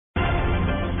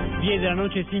10 de la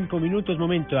noche, 5 minutos,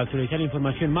 momento de actualizar la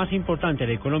información más importante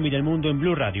de Colombia y del mundo en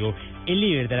Blue Radio. El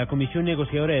líder de la Comisión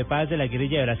Negociadora de Paz de la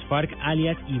guerrilla de las Farc,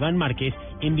 alias Iván Márquez,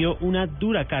 envió una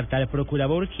dura carta al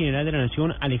procurador general de la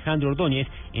Nación, Alejandro,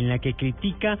 en la que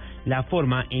critica la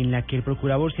forma en la que el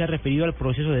procurador se ha referido al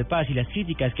proceso de paz y las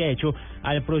críticas que ha hecho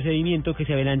al procedimiento que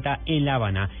se adelanta en La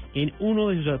Habana. En uno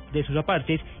de sus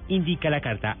apartes indica la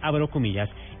carta, abro comillas: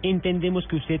 entendemos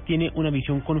que usted tiene una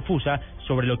visión confusa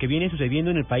sobre lo que viene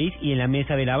sucediendo en el país y en la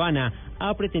mesa de La Habana.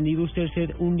 Ha pretendido usted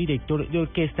ser un director de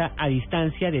orquesta a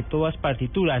distancia de todas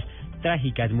partituras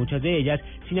trágicas, muchas de ellas,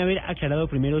 sin haber aclarado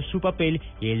primero su papel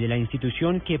y el de la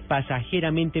institución que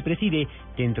pasajeramente preside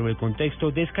dentro del contexto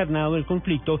descarnado del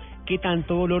conflicto que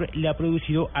tanto dolor le ha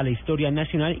producido a la historia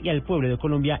nacional y al pueblo de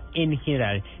Colombia en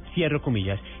general. Cierro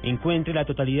comillas. Encuentre la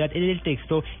totalidad del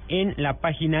texto en la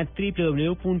página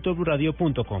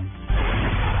www.bluradio.com.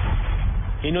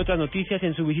 En otras noticias,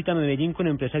 en su visita a Medellín con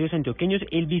empresarios antioqueños,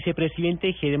 el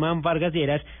vicepresidente Germán Vargas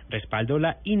Lleras respaldó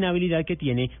la inhabilidad que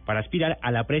tiene para aspirar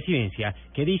a la presidencia.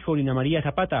 ¿Qué dijo Lina María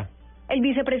Zapata? El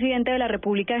vicepresidente de la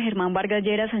República, Germán Vargas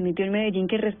Lleras, admitió en Medellín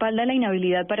que respalda la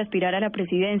inhabilidad para aspirar a la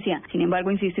presidencia. Sin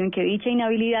embargo, insistió en que dicha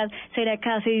inhabilidad será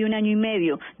casi de 1 año y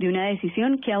medio, de una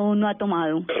decisión que aún no ha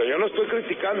tomado. Pero yo no estoy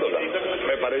criticándola.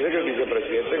 Me parece que el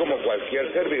vicepresidente, como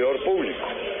cualquier servidor público,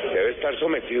 debe estar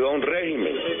sometido a un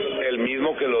régimen, el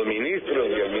mismo que los ministros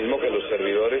y el mismo que los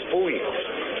servidores públicos.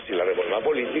 Si la reforma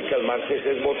política el martes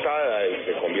es votada y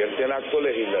se convierte en acto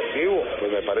legislativo,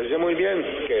 pues me parece muy bien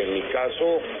que en mi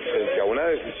caso, frente a una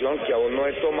decisión que aún no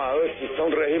he tomado, exista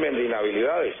un régimen de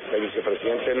inhabilidades. El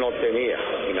vicepresidente no tenía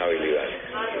inhabilidades.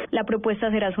 La propuesta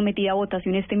será sometida a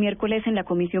votación este miércoles en la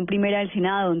Comisión Primera del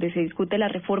Senado, donde se discute la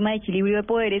reforma de equilibrio de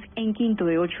poderes en quinto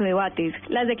de 8 debates.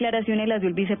 Las declaraciones las dio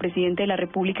el vicepresidente de la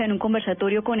República en un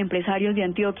conversatorio con empresarios de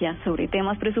Antioquia sobre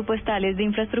temas presupuestales, de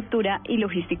infraestructura y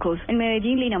logísticos. En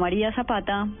Medellín, Lina María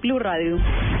Zapata, Blue Radio.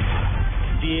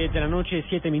 10 de la noche,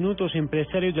 7 minutos.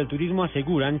 Empresarios del turismo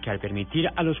aseguran que al permitir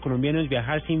a los colombianos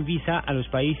viajar sin visa a los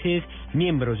países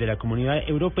miembros de la Comunidad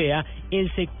Europea,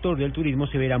 el sector del turismo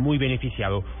se verá muy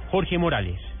beneficiado. Jorge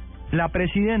Morales. La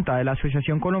presidenta de la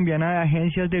Asociación Colombiana de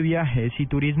Agencias de Viajes y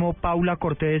Turismo, Paula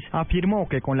Cortés, afirmó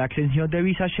que con la exención de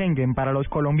visa Schengen para los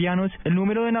colombianos, el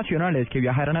número de nacionales que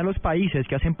viajarán a los países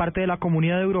que hacen parte de la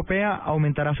Comunidad Europea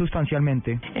aumentará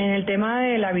sustancialmente. En el tema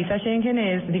de la visa Schengen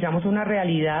es, digamos, una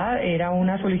realidad, era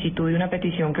una solicitud y una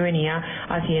petición que venía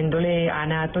haciéndole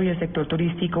ANATO y el sector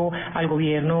turístico al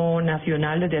gobierno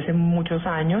nacional desde hace muchos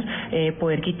años,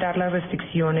 poder quitar las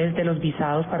restricciones de los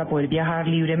visados para poder viajar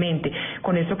libremente.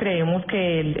 Con eso creemos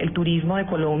que el turismo de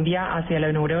Colombia hacia la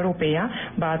Unión Europea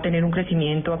va a tener un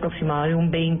crecimiento aproximado de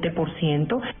un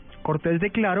 20%. Cortés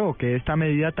declaró que esta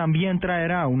medida también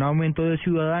traerá un aumento de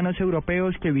ciudadanos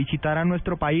europeos que visitarán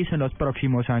nuestro país en los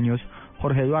próximos años.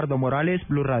 Jorge Eduardo Morales,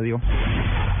 Blue Radio.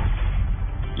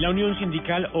 La Unión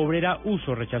Sindical Obrera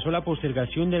Uso rechazó la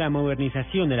postergación de la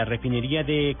modernización de la refinería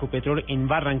de Ecopetrol en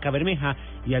Barrancabermeja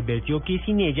y advirtió que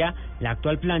sin ella, la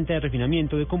actual planta de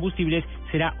refinamiento de combustibles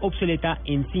será obsoleta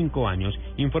en 5 años.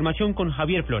 Información con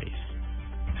Javier Flores.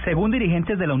 Según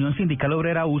dirigentes de la Unión Sindical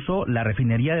Obrera Uso, la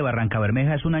refinería de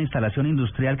Barrancabermeja es una instalación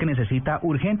industrial que necesita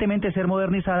urgentemente ser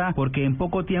modernizada porque en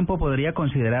poco tiempo podría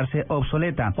considerarse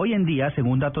obsoleta. Hoy en día,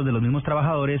 según datos de los mismos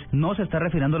trabajadores, no se está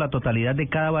refinando la totalidad de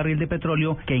cada barril de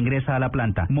petróleo que ingresa a la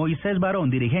planta. Moisés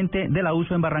Barón, dirigente de la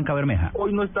Uso en Barrancabermeja.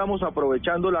 Hoy no estamos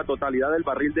aprovechando la totalidad del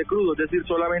barril de crudo, es decir,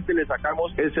 solamente le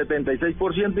sacamos el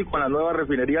 76% y con la nueva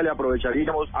refinería le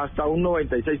aprovecharíamos hasta un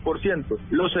 96%.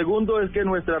 Lo segundo es que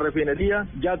nuestra refinería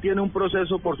ya tiene un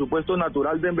proceso, por supuesto,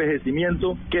 natural de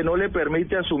envejecimiento que no le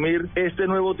permite asumir este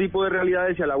nuevo tipo de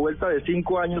realidades y a la vuelta de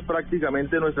 5 años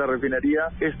prácticamente nuestra refinería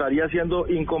estaría siendo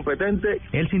incompetente.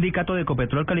 El sindicato de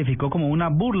Ecopetrol calificó como una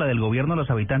burla del gobierno a los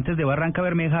habitantes de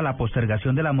Barrancabermeja la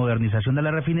postergación de la modernización de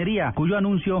la refinería, cuyo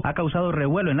anuncio ha causado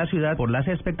revuelo en la ciudad por las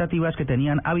expectativas que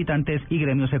tenían habitantes y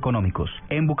gremios económicos.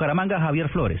 En Bucaramanga, Javier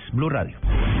Flores, Blue Radio.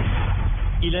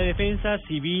 Y la Defensa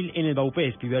Civil en el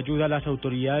Baupés pidió ayuda a las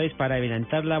autoridades para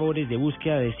adelantar labores de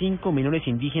búsqueda de 5 menores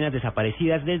indígenas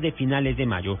desaparecidas desde finales de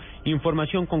mayo.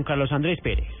 Información con Carlos Andrés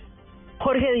Pérez.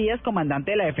 Jorge Díaz,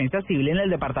 comandante de la Defensa Civil en el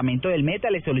departamento del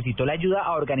Meta, le solicitó la ayuda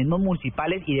a organismos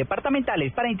municipales y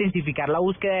departamentales para intensificar la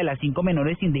búsqueda de las 5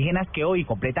 menores indígenas que hoy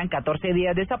completan 14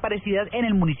 días desaparecidas en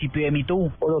el municipio de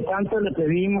Mitú. Por lo tanto, le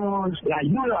pedimos la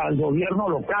ayuda al gobierno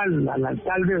local, al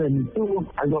alcalde de Mitú,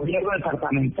 al gobierno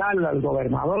departamental, al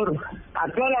gobernador, a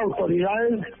todas las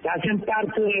autoridades que hacen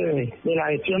parte de la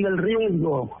gestión del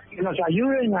riesgo, que nos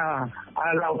ayuden a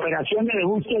a la operación de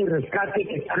búsqueda y rescate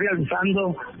que está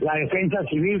realizando la Defensa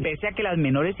Civil. Pese a que las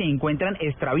menores se encuentran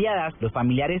extraviadas, los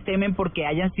familiares temen porque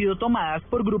hayan sido tomadas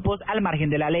por grupos al margen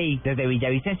de la ley. Desde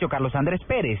Villavicencio, Carlos Andrés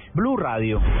Pérez, Blue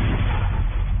Radio.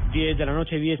 10 de la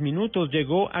noche, 10 minutos,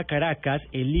 llegó a Caracas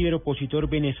el líder opositor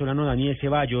venezolano Daniel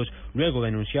Ceballos, luego de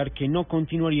anunciar que no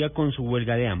continuaría con su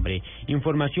huelga de hambre.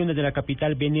 Información desde la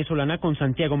capital venezolana con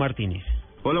Santiago Martínez.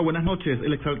 Hola, buenas noches.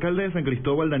 El exalcalde de San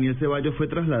Cristóbal, Daniel Ceballos, fue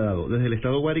trasladado desde el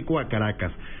estado Guárico a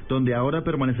Caracas, donde ahora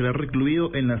permanecerá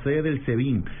recluido en la sede del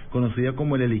SEBIN, conocida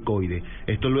como el Helicoide.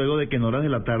 Esto luego de que en horas de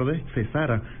la tarde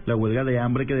cesara la huelga de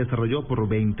hambre que desarrolló por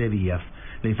 20 días.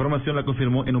 La información la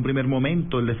confirmó en un primer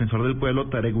momento el defensor del pueblo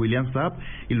Tarek William Saab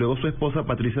y luego su esposa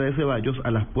Patricia de Ceballos,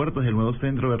 a las puertas del nuevo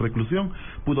centro de reclusión,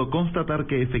 pudo constatar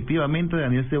que efectivamente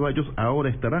Daniel Ceballos ahora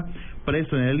estará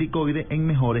preso en el Helicoide en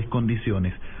mejores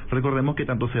condiciones. Recordemos que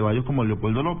tanto Ceballos como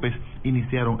Leopoldo López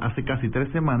iniciaron hace casi 3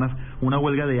 semanas una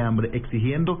huelga de hambre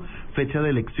exigiendo fecha de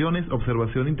elecciones,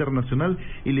 observación internacional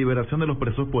y liberación de los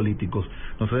presos políticos.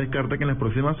 No se descarta que en las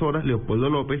próximas horas Leopoldo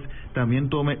López también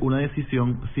tome una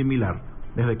decisión similar.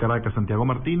 Desde Caracas, Santiago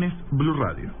Martínez, Blue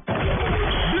Radio.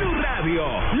 Blue Radio,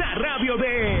 la radio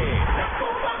de la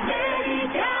Copa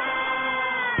América.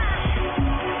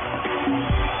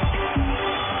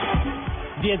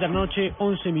 10 de la noche,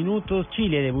 11 minutos.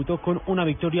 Chile debutó con una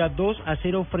victoria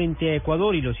 2-0 frente a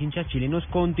Ecuador y los hinchas chilenos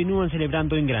continúan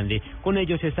celebrando en grande. Con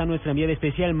ellos está nuestra enviada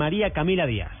especial María Camila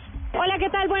Díaz. Hola, ¿qué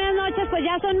tal? Buenas noches. Pues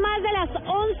ya son más de las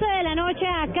 11 de la noche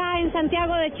acá en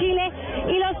Santiago de Chile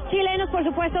y los chilenos, por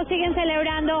supuesto, siguen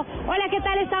celebrando. Hola, ¿qué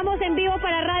tal? Estamos en vivo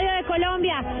para Radio de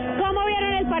Colombia. ¿Cómo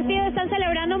vieron el partido? Están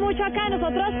celebrando mucho acá.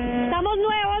 Nosotros estamos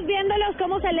nuevos viéndolos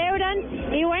cómo celebran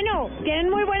y bueno, tienen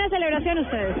muy buena celebración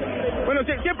ustedes. Bueno,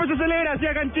 siempre se celebra así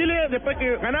acá en Chile. Después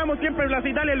que ganamos siempre Plaza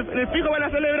Italia, el pico va la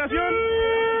celebración.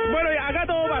 Bueno, acá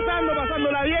todos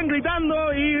pasándola bien,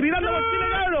 gritando y gritando por Chile,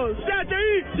 cabros.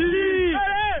 ¡CHI!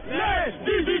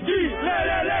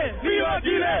 ¡Viva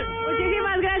Chile!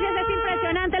 Muchísimas gracias, es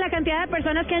impresionante la cantidad de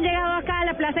personas que han llegado acá a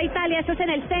la Plaza Italia, esto es en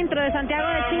el centro de Santiago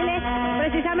de Chile,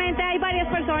 precisamente hay varias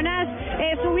personas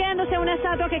subiéndose a una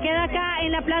estatua que queda acá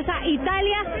en la Plaza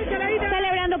Italia,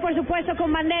 celebrando por supuesto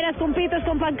con banderas, con pitos,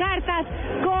 con pancartas,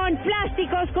 con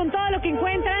plásticos, con todo lo que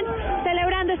encuentran,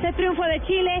 celebrando este triunfo de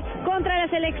Chile contra la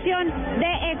selección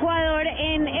de Ecuador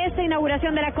en esta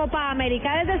inauguración de la Copa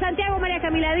América. Desde Santiago, María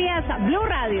Camila Díaz, Blue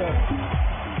Radio.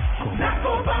 La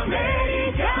Copa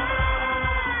América.